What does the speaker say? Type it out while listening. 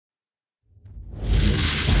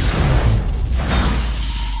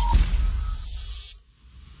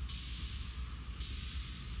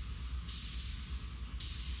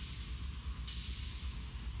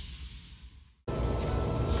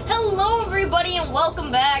everybody, and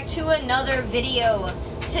welcome back to another video.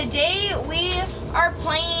 Today we are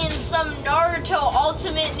playing some Naruto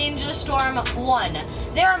Ultimate Ninja Storm 1.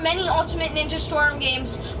 There are many Ultimate Ninja Storm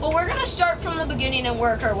games, but we're gonna start from the beginning and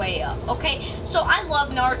work our way up, okay? So I love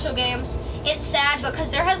Naruto games. It's sad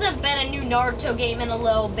because there hasn't been a new Naruto game in a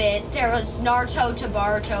little bit. There was Naruto to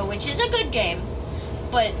Boruto, which is a good game,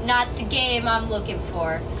 but not the game I'm looking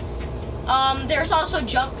for. There's also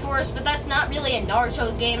Jump Force, but that's not really a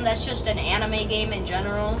Naruto game, that's just an anime game in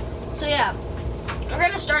general. So yeah, we're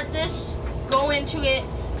gonna start this, go into it,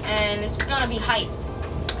 and it's gonna be hype.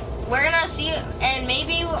 We're gonna see, and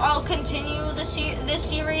maybe I'll continue this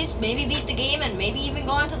series, maybe beat the game, and maybe even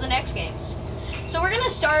go on to the next games. So we're gonna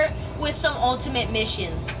start with some ultimate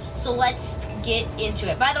missions. So let's get into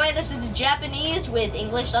it. By the way, this is Japanese with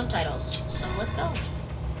English subtitles, so let's go.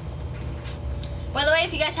 By the way,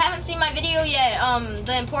 if you guys haven't seen my video yet,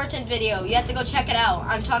 the important video, you have to go check it out.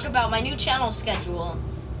 I'm talking about my new channel schedule,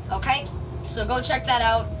 okay? So go check that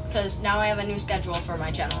out, because now I have a new schedule for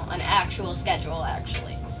my channel. An actual schedule,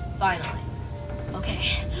 actually. Finally.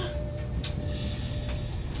 Okay.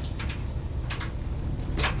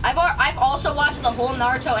 I've also watched the whole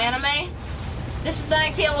Naruto anime. This is the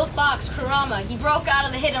Nightale Fox, Kurama. He broke out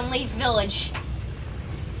of the Hidden Leaf Village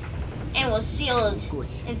and was sealed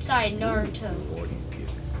inside Naruto.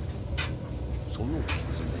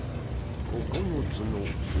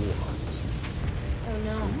 Oh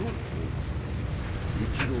no.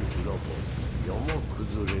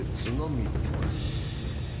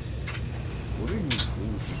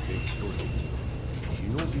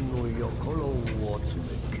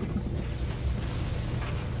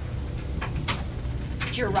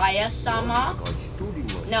 Jiraiya-sama?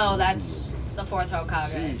 No, that's the fourth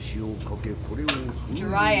Hokage.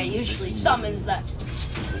 Jiraiya usually summons that.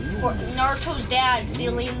 Naruto's dad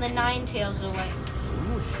sealing the Nine Tails away.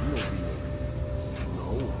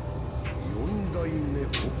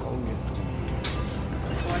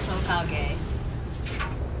 The fourth Hokage.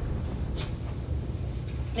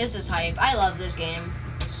 This is hype. I love this game.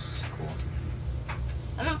 It's cool.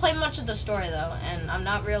 I haven't played much of the story though, and I'm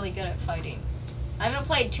not really good at fighting. I haven't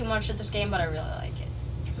played too much of this game, but I really like it.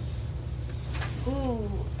 Ooh,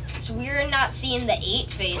 it's weird not seeing the 8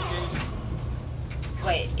 faces.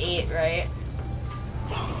 Wait, 8, right?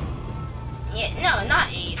 Yeah, no,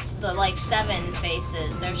 not 8. The, like, 7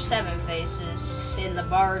 faces. There's 7 faces in the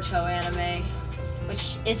Boruto anime,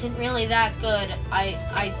 which isn't really that good.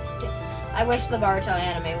 I wish the Boruto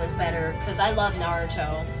anime was better, because I love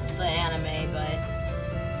Naruto, the anime, but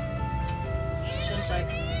it's just like...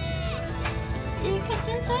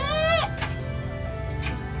 Ika-sensei!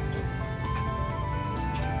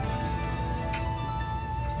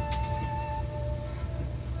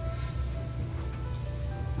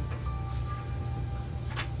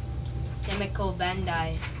 Chemical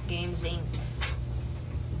Bandai Games Inc.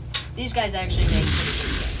 These guys actually make pretty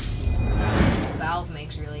good games. Valve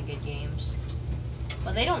makes really good games.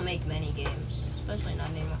 But they don't make many games, especially not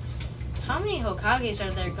anymore. How many Hokages are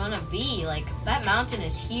there gonna be? Like, that mountain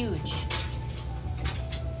is huge.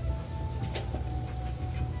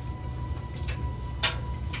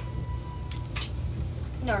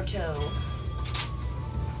 Naruto.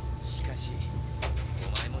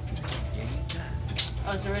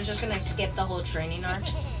 Oh, so we're just gonna skip the whole training arc?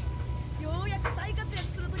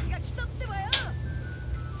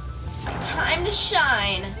 Time to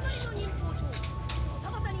shine!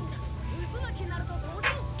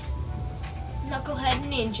 Knucklehead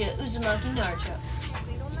Ninja Uzumaki Naruto.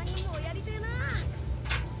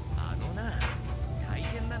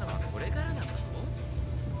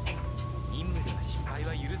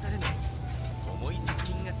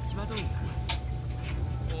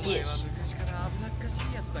 Yes.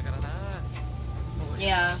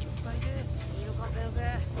 Yeah.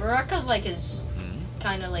 Uraka's like his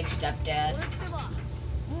kind of like stepdad.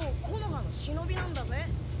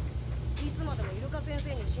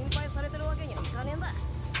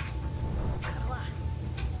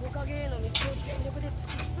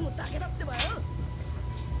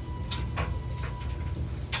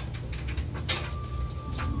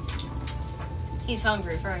 He's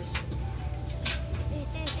hungry first.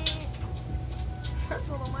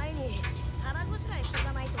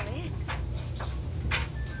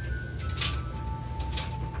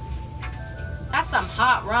 That's some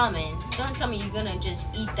hot ramen. Don't tell me you're gonna just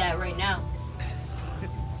eat that right now.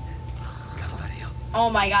 Oh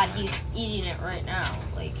my god, he's eating it right now.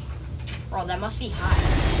 Like, bro, that must be hot.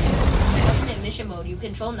 Ultimate mission mode. You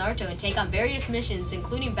control Naruto and take on various missions,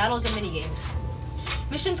 including battles and minigames.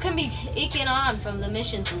 Missions can be taken on from the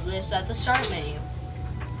missions list at the start menu.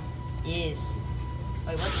 Yes.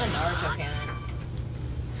 Wait, what's the Naruto cannon?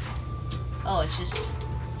 Oh, it's just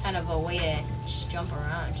kind of a way to just jump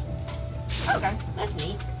around. Okay, that's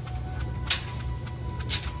neat.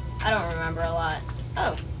 I don't remember a lot.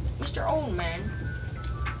 Oh, Mr. Old Man.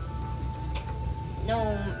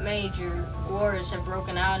 No major wars have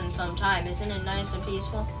broken out in some time. Isn't it nice and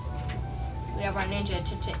peaceful? We have our ninja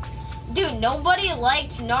to Dude, nobody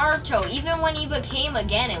liked Naruto, even when he became a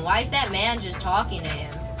Genin. Why is that man just talking to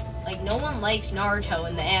him? Like, no one likes Naruto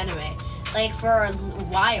in the anime. Like, for a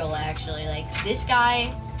while, actually. Like, this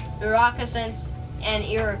guy, Uraka Sensei, and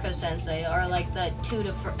Iruka Sensei are like the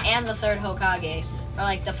and the third Hokage are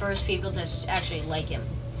like the first people to actually like him.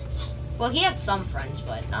 Well, he had some friends,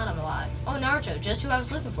 but not a lot. Oh, Naruto, just who I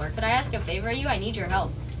was looking for. Could I ask a favor of you? I need your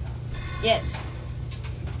help. Yes.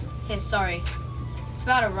 Okay, sorry. It's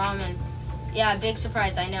about a ramen. Yeah, big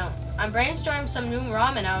surprise, I know. I'm brainstorming some new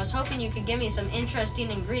ramen. I was hoping you could give me some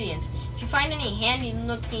interesting ingredients. If you find any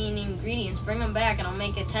handy-looking ingredients, bring them back and I'll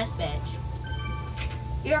make a test batch.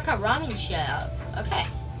 Iruka Ramen Shop. Okay.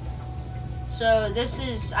 So this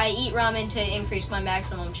is, I eat ramen to increase my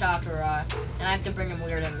maximum chakra, and I have to bring him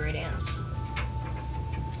weird ingredients.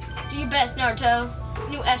 Do your best, Naruto.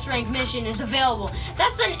 New S-rank mission is available.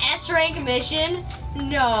 That's an S-rank mission?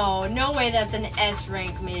 No, no way that's an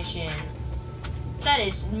S-rank mission. That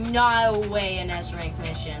is no way an S-rank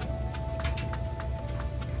mission.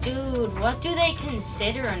 Dude, what do they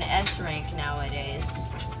consider an S-rank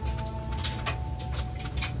nowadays?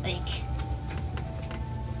 Like...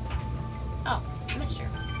 Oh, mister.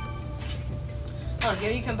 Oh,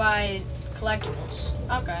 here you can buy collectibles.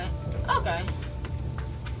 Okay. Okay.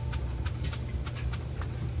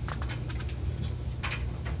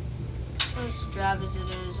 As drab as it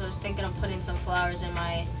is, I was thinking of putting some flowers in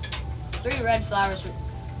my 3 red flowers.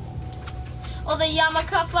 Oh, the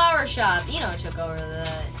Yamaka flower shop. Ino took over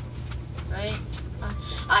that, right?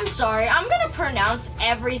 I'm sorry. I'm gonna pronounce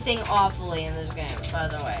everything awfully in this game, by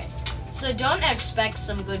the way. So don't expect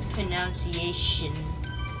some good pronunciation.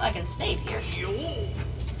 Oh, I can save here.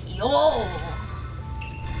 Yo.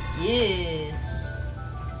 Yes.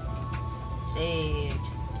 Saved.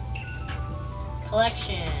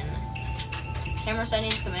 Collection. Camera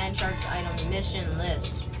settings, command charge item, mission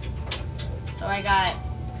list. So I got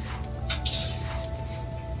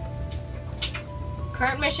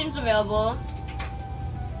current missions available.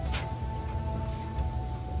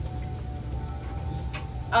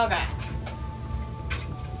 Okay.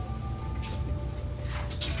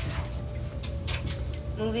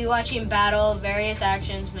 Movie watching, battle, various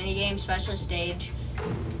actions, minigame, special stage.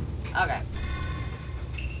 Okay.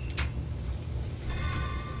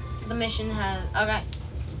 The mission has, okay.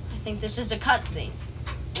 I think this is a cutscene,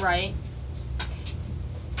 right?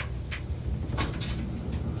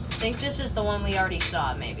 I think this is the one we already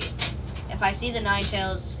saw, maybe. If I see the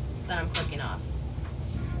Ninetales, then I'm clicking off.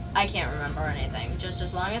 I can't remember anything. Just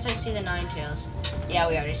as long as I see the Ninetales. Yeah,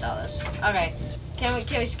 we already saw this. Okay. Can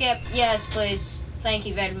we skip? Yes, please. Thank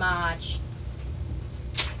you very much.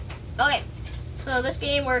 Okay. So this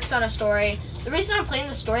game works on a story. The reason I'm playing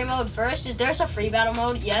the story mode first is there's a free battle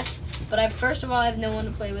mode, yes. But first of all, I have no one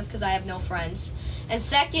to play with because I have no friends. And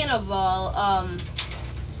second of all,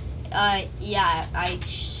 yeah,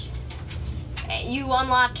 you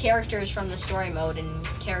unlock characters from the story mode and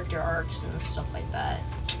character arcs and stuff like that.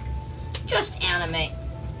 Just anime.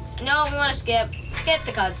 No, we want to skip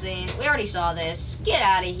the cutscene. We already saw this. Get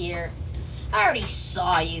out of here. I already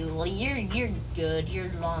saw you. You're good.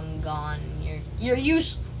 You're long gone. You're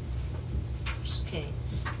useless. Just kidding.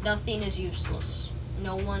 Nothing is useless.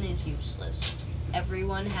 No one is useless.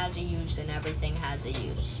 Everyone has a use and everything has a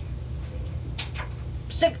use.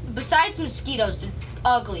 Besides mosquitoes, they're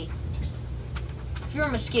ugly. If you're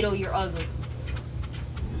a mosquito, you're ugly.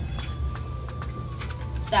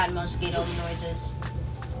 Sad mosquito noises.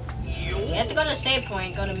 We have to go to the save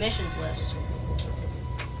point, go to missions list.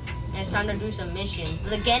 And it's time to do some missions.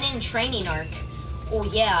 The Genin training arc. Oh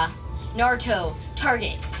yeah. Naruto,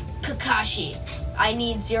 target, Kakashi. I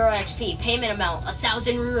need 0 XP. Payment amount,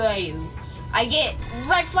 1,000 Ryu. I get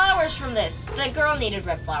red flowers from this. The girl needed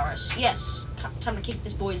red flowers. Yes. Time to kick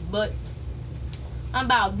this boy's butt. I'm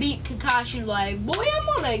about to beat Kakashi like, boy, I'm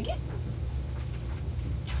gonna like it.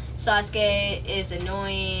 Sasuke is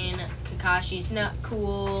annoying. Kakashi's not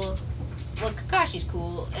cool. Well, Kakashi's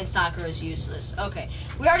cool, and Sakura's useless. Okay,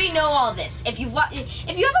 we already know all this. If you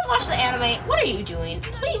haven't watched the anime, what are you doing?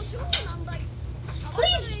 Please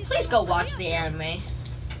go watch the anime.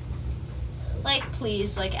 Like,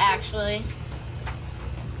 please, like, actually.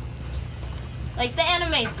 Like, the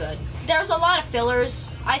anime's good. There's a lot of fillers.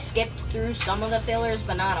 I skipped through some of the fillers,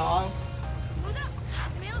 but not all.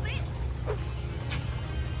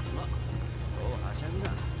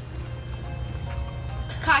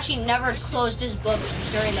 Kakashi never closed his book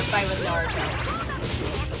during the fight with Naruto.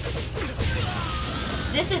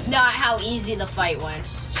 This is not how easy the fight went.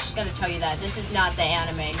 Just gonna tell you that. This is not the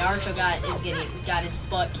anime. Naruto got his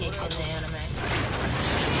butt kicked in the anime.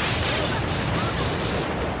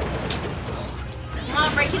 Come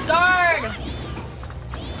on, break his guard!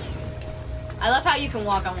 I love how you can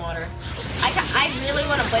walk on water. I really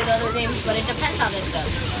want to play the other games, but it depends how this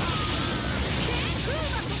does.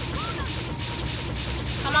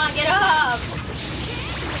 Come on, get up!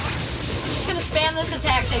 I'm just gonna spam this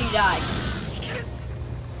attack till you die.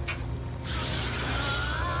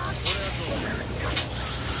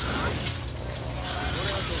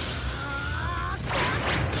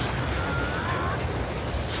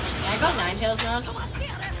 Can I go Nine Tails mode?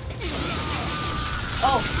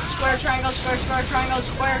 Oh, square, triangle, square, square, triangle,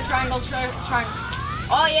 square, triangle, triangle.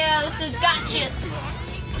 Oh yeah, this is gotcha.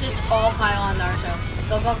 Just all pile on Naruto.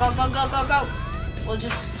 Go, go, go, go, go, go, go. We'll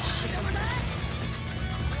just...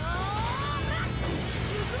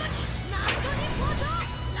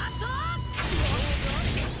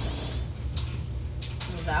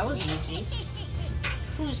 Well, that was easy.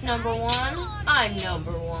 Who's number one? I'm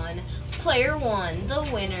number one. Player one, the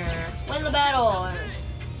winner. Win the battle.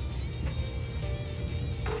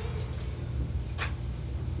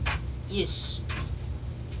 Yes.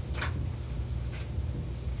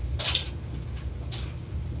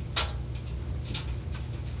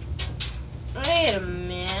 Wait a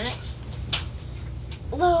minute.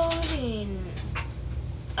 Loading.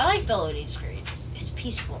 I like the loading screen. It's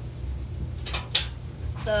peaceful.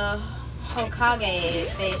 The Hokage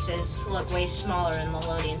faces look way smaller in the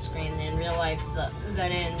loading screen than in real life,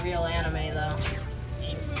 than in real anime, though.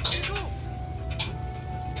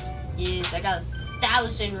 Yes, I got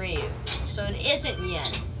 1,000 Ryu, so it isn't yen.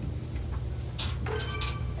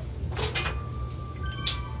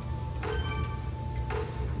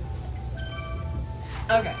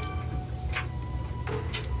 Okay.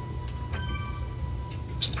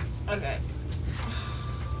 Okay.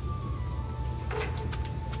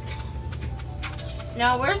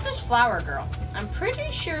 Now, where's this flower girl? I'm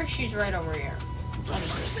pretty sure she's right over here. What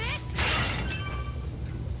is this?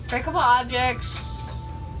 Breakable objects.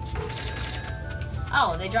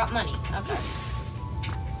 Oh, they drop money. Okay.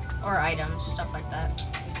 Or items, stuff like that.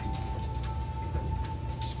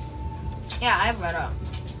 Yeah, I've read up.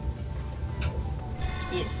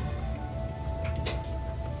 Yes.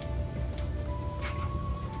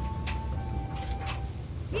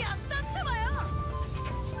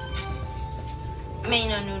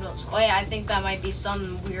 Maina noodles. Oh yeah, I think that might be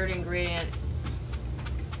some weird ingredient.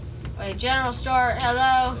 Wait, general store,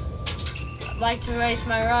 hello? I'd like to raise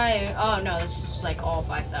my Ryu. Oh no, this is like all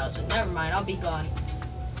 5,000. Never mind, I'll be gone.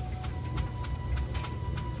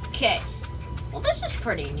 Okay. Well, this is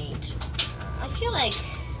pretty neat. I feel like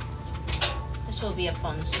this will be a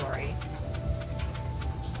fun story.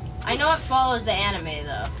 I know it follows the anime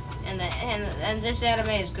though, and this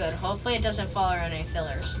anime is good. Hopefully, it doesn't follow any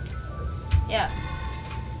fillers. Yeah.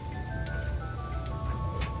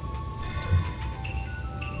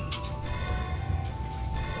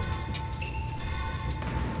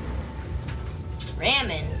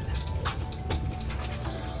 Ramen.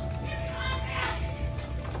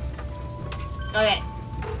 Okay.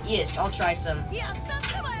 Yes, I'll try some.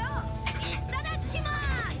 Itadakimasu.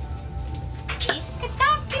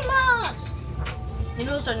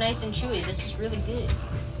 Noodles are nice and chewy. This is really good.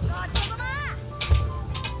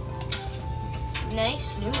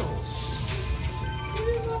 Nice noodles.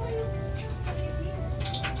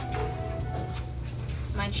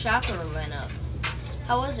 My chakra went up.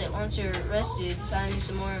 How was it once you're rested, finding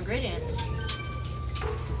some more ingredients?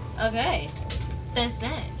 Okay. That's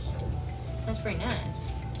nice. That's pretty nice.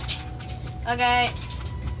 Okay.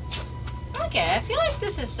 Okay, I feel like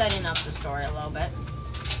this is setting up the story a little bit.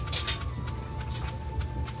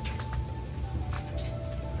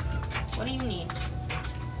 What do you need?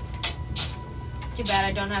 Too bad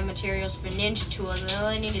I don't have materials for ninja tools. All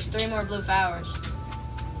I need is 3 more blue flowers.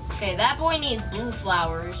 Okay, that boy needs blue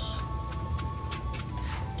flowers.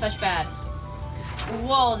 Touchpad.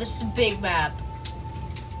 Whoa, this is a big map.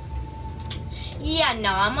 Yeah,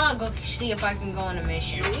 no, I'm gonna go see if I can go on a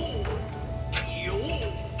mission. I'm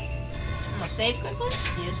gonna save quickly?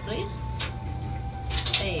 Yes, please.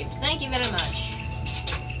 Saved. Thank you very much.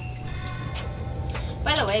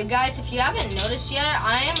 By the way, guys, if you haven't noticed yet,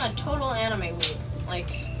 I am a total anime weeb. Like,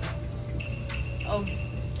 a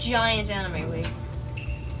giant anime weeb.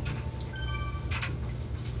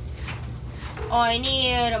 Oh, I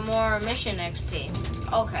need more mission XP.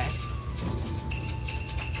 Okay.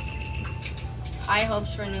 High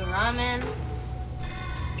hopes for new ramen.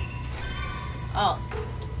 Oh.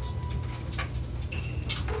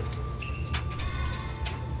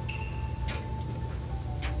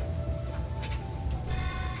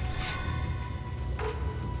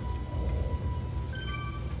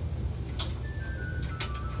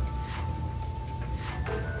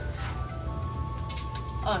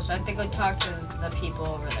 Oh, so I have to go talk to the people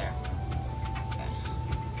over there. Okay.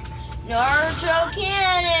 Naruto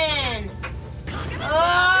cannon!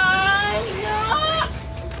 Oh,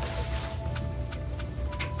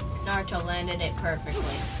 no! Naruto landed it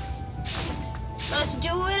perfectly. Let's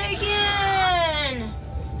do it again!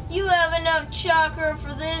 You have enough chakra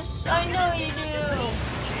for this. I know you do.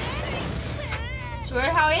 It's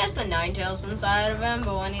weird how he has the nine tails inside of him,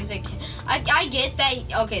 but when he's a kid, I get that.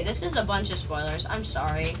 Okay, this is a bunch of spoilers. I'm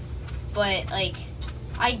sorry, but like,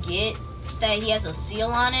 I get that he has a seal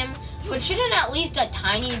on him, but shouldn't at least a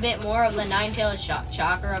tiny bit more of the nine tails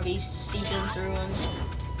chakra be seeping through him?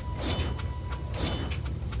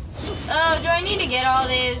 Oh, do I need to get all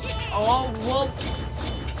these? Oh, whoops.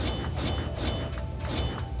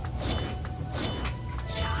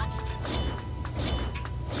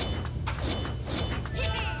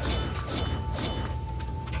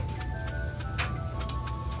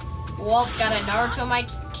 Well, got a Naruto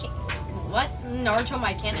what? Naruto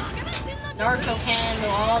my cannon. Naruto cannon go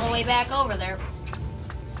all the way back over there.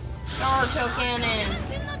 Naruto cannon.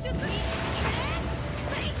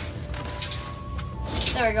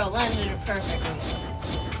 There we go, landed it perfectly.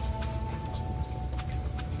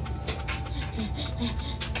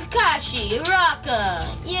 Kakashi, Uraka,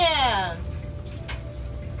 yeah.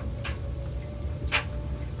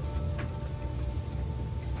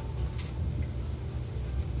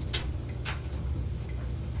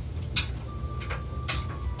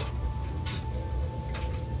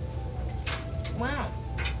 Wow.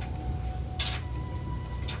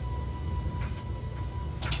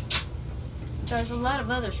 There's a lot of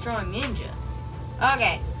other strong ninja.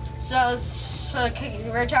 Okay, so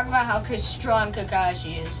we're talking about how strong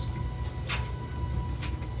Kakashi is.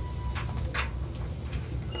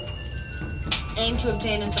 Aim to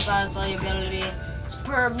obtain and surpass all your ability.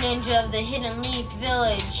 Superb ninja of the Hidden Leaf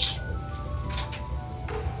Village.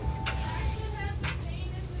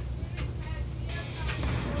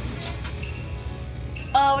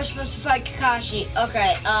 Oh, we're supposed to fight Kakashi.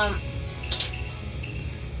 Okay, I'm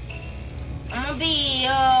gonna be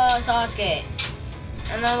Sasuke.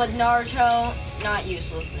 And then with Naruto, not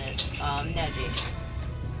uselessness, Neji.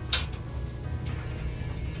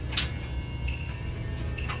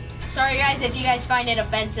 Sorry guys if you guys find it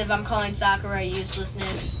offensive, I'm calling Sakura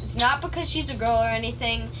uselessness. It's not because she's a girl or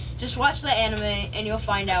anything. Just watch the anime and you'll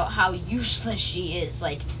find out how useless she is.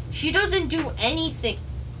 Like, she doesn't do anything.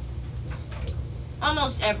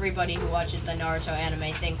 Almost everybody who watches the Naruto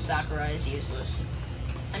anime thinks Sakura is useless.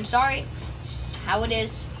 I'm sorry, it's how it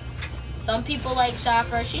is. Some people like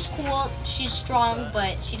Sakura, she's cool, she's strong,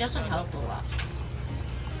 but she doesn't help a lot.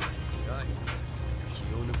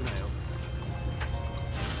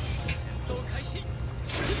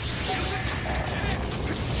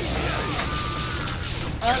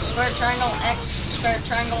 Oh, square, triangle, X, square,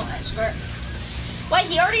 triangle, X, square. Wait,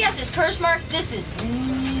 he already has his curse mark? This is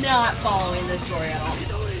not following this story at all.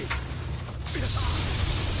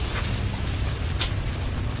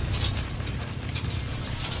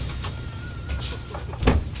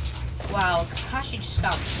 Wow, Kakashi just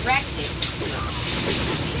got wrecked.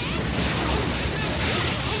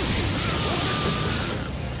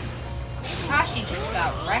 Kakashi just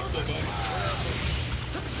got wrecked it.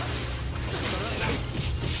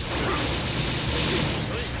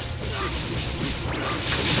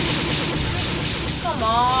 Come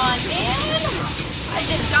on, man! I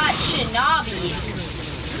just got Shinobi.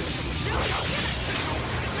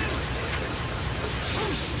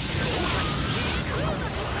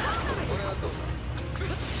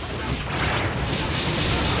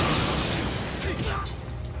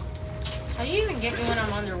 How do you even get me when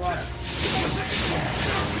I'm underwater?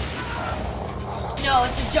 No,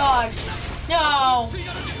 it's his dogs. No!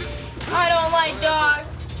 I don't like dogs.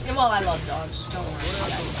 Well, I love dogs. Don't worry,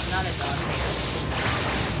 guys. I'm not a dog hater.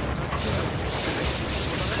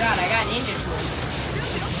 God, I got ninja tools.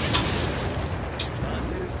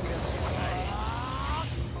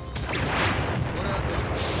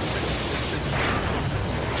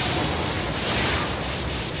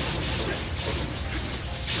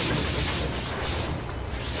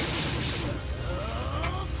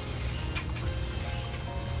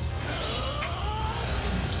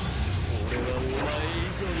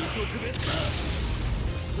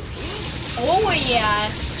 Oh yeah,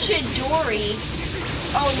 Chidori.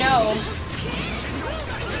 Oh no.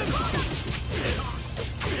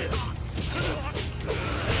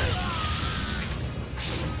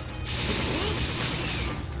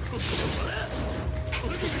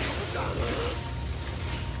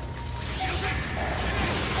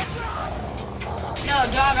 No,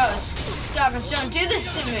 Doggos. Doggos, don't do this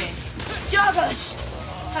to me. Doggos!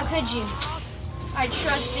 How could you? I I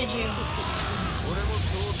trusted you.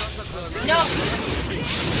 No.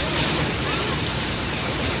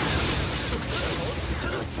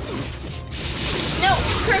 No,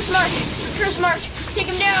 curse mark, take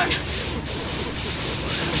him down.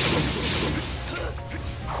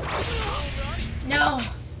 No.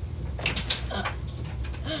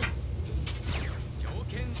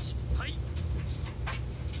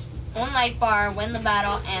 One life bar, win the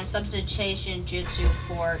battle, and substitution jutsu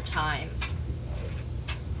 4 times.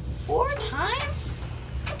 4 times?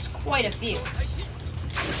 That's quite a few.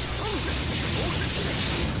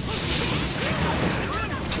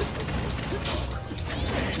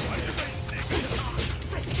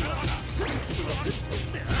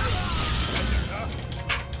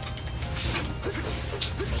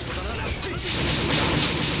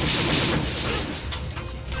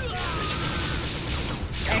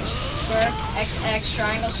 X,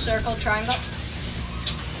 triangle, circle, triangle.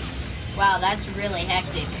 Wow, that's really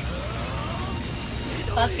hectic.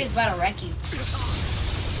 Sasuke's about to wreck you.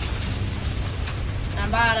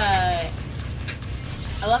 I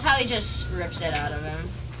love how he just rips it out of him.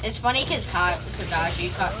 It's funny because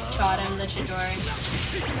Kakashi taught him the Chidori.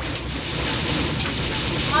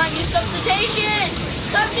 Come on, use substitution!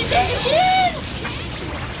 Substitution!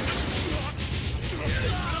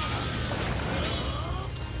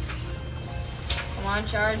 Come on,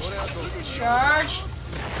 charge. Charge!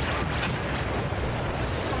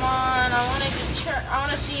 Come on, I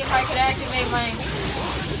want to see if I could activate my...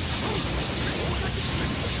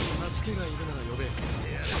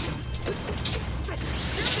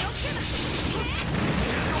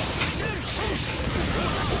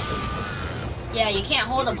 Yeah, you can't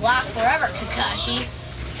hold a block forever, Kakashi.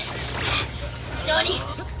 Nani?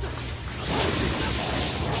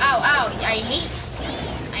 Ow, ow, I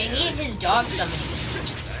hate his dog summoning.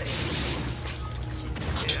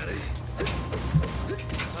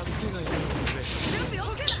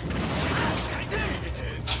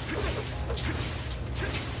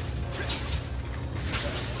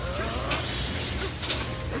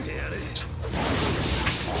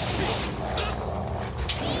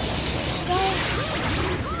 Let's go.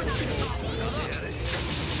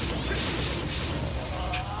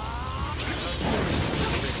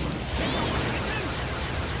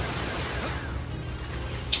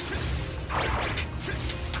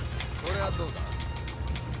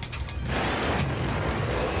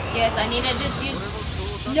 Yes, I need to just use...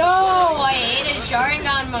 No, I hated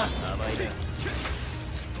Sharingan mode.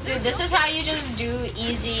 Dude, this is how you just do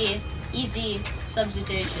easy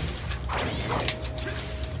substitutions.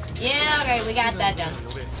 Yeah, okay, we got that done.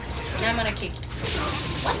 Now I'm gonna kick you.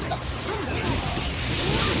 What the?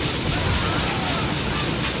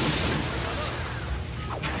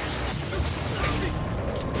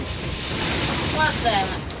 What the?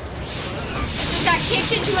 I just got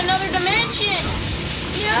kicked into another dimension!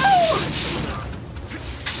 No!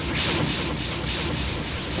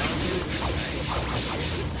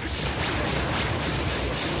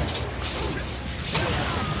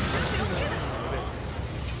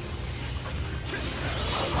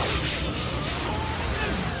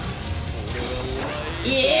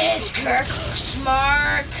 Yes, Kirk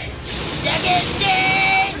Smart! Second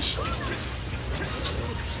stage!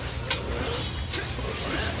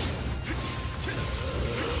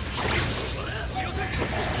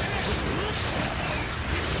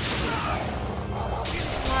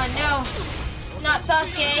 Come on, no. Not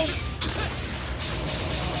Sasuke.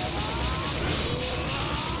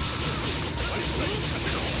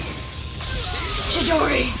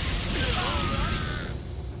 Chidori!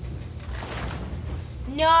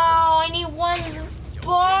 No, I need 1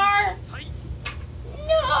 bar.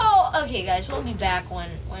 No. Okay, guys, we'll be back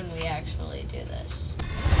when we actually do this.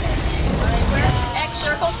 Square, X,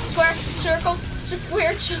 circle, square, circle,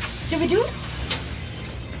 square. Did we do it?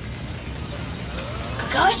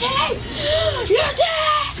 Kakashi! You're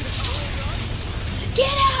dead!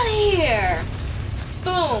 Get out of here!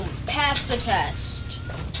 Boom! Pass the test.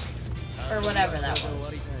 Or whatever that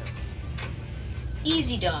was.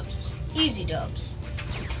 Easy dubs. Easy dubs.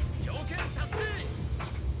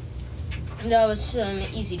 That was some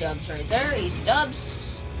easy dubs right there. Easy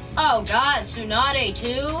dubs. Oh god, Tsunade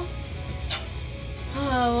too?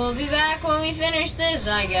 Oh, we'll be back when we finish this,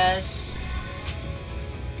 I guess.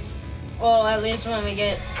 Well, at least when we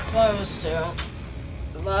get close to.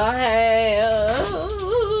 Bye.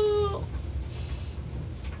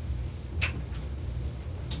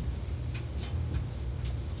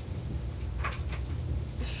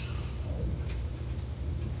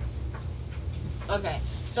 Okay.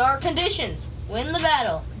 So our conditions: win the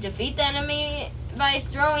battle, defeat the enemy by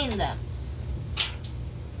throwing them.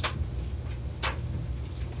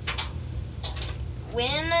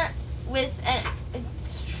 Win with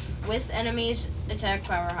enemies attack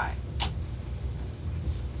power high.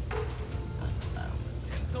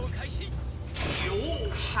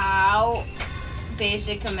 How?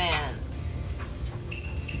 Basic command.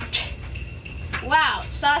 Wow,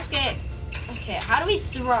 Sasuke. Okay, how do we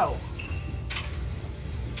throw?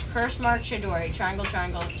 Curse mark Chidori. Triangle,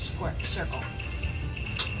 triangle, square, circle.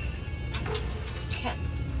 Okay.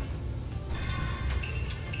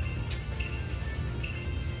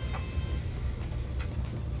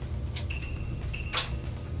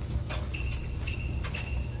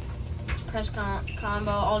 Press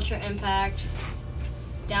combo, ultra impact,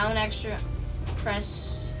 down extra,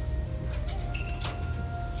 press,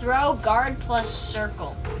 throw, guard plus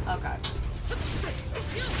circle. Okay.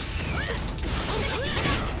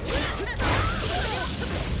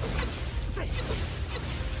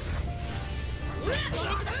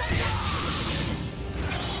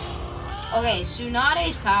 Okay,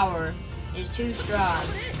 Tsunade's power is too strong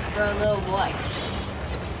for a little boy.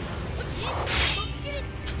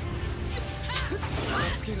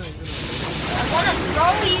 I want to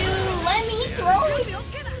throw you. Let me throw you.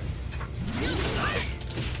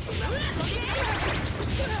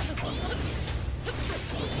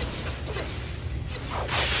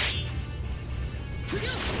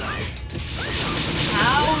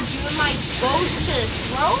 How am I supposed to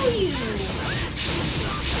throw you?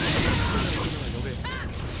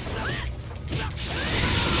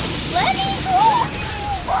 Let me throw you,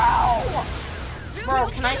 bro. Bro,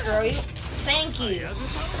 can I throw you? Thank you.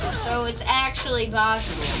 So it's actually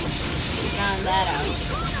possible. Found that out.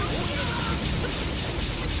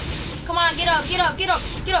 Come on, get up, get up, get up,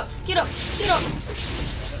 get up, get up, get up.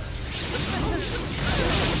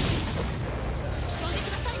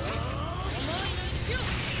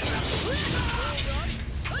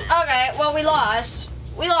 Okay, well we lost.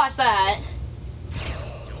 We lost that.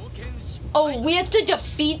 Oh, we have to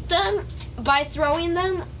defeat them by throwing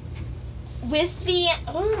them with the...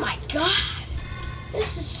 Oh my god.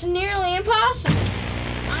 This is nearly impossible.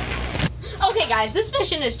 Okay, guys, this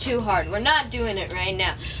mission is too hard. We're not doing it right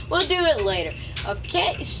now. We'll do it later.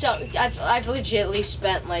 Okay, so I've legitimately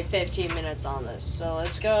spent like 15 minutes on this. So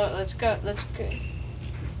let's go.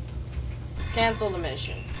 Cancel the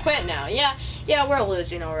mission. Quit now. Yeah, we're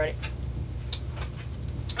losing already.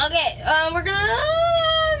 Okay, we're gonna...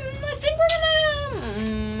 I think we're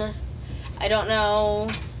gonna... I don't know.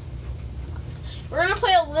 We're gonna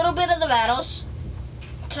play a little bit of the battles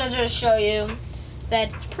to just show you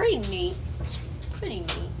that it's pretty neat. It's pretty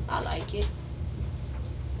neat. I like it.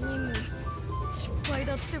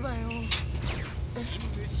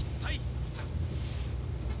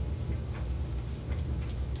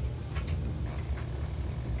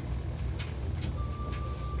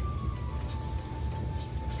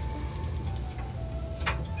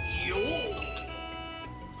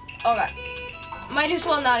 Okay. Might as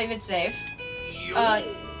well not even save.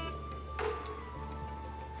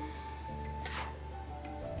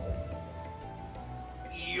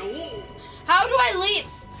 How do I leave?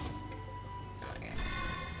 Okay.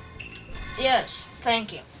 Yes,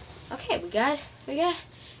 thank you. Okay, we got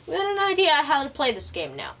an idea how to play this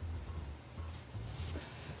game now.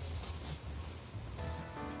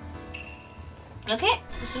 Okay,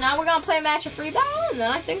 so now we're gonna play a match of free battle, and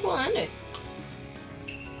then I think we'll end it.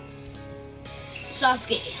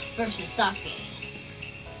 Sasuke versus Sasuke.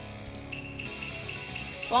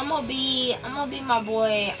 So I'm gonna be my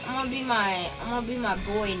boy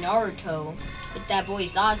Naruto with that boy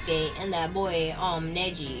Sasuke and that boy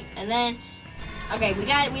Neji. And then okay, we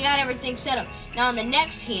got everything set up. Now on the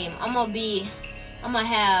next team, I'm gonna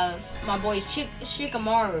have my boys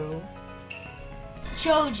Shikamaru,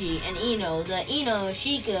 Choji, and Ino. The Ino,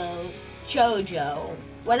 Shiko, Chojo,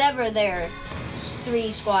 whatever their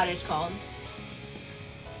 3 squad is called.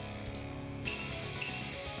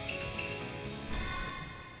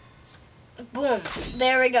 Boom.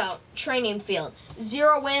 There we go. Training field.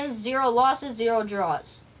 0 wins, 0 losses, 0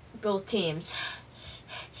 draws. Both teams.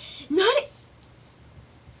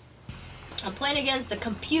 I'm playing against a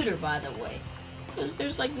computer, by the way. Because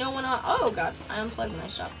there's like no one on. Oh god, I unplugged my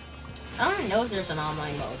stuff. I don't even know if there's an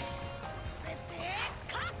online mode.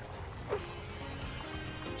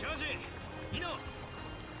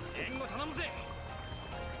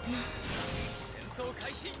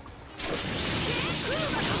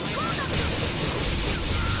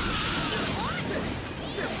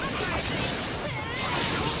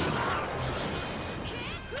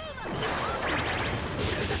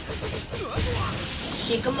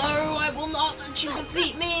 Shikamaru, I will not let you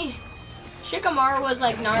defeat me. Shikamaru was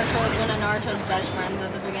like one of Naruto's best friends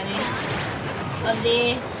at the beginning of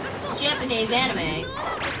the Japanese anime.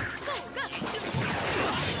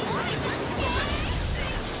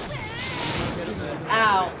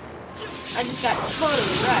 Ow. I just got totally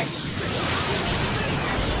wrecked.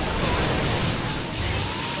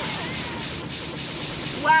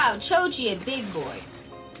 Wow, Choji, a big boy.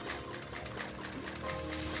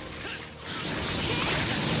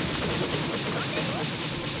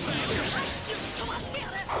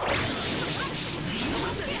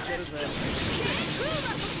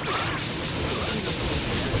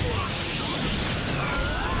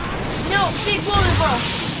 No, big bullet, bro.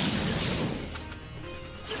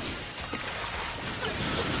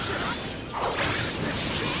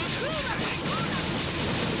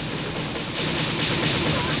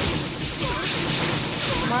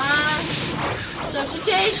 Come on.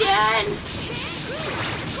 Substitution.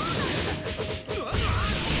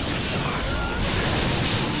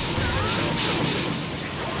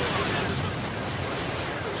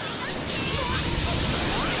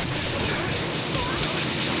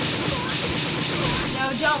 No,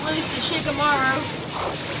 don't lose to Shikamaru.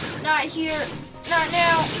 Not here. Not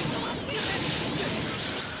now.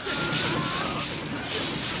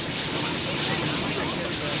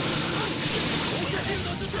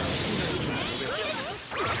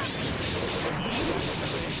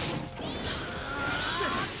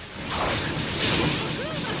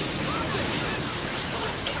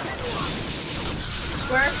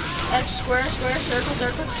 Square, X, square, square, circle,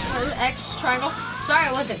 circle, square, X, triangle. Sorry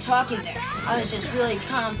I wasn't talking there. I was just really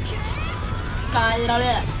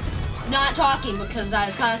not talking because I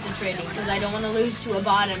was concentrating because I don't want to lose to a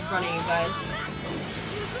bot in front of you guys.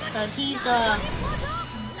 Because he's a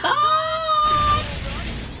bot!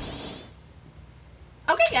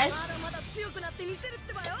 Okay guys.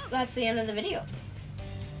 That's the end of the video.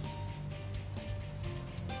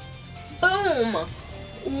 Boom!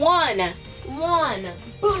 Won!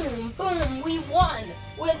 Boom, boom, we won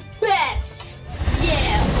with best.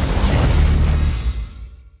 Yeah.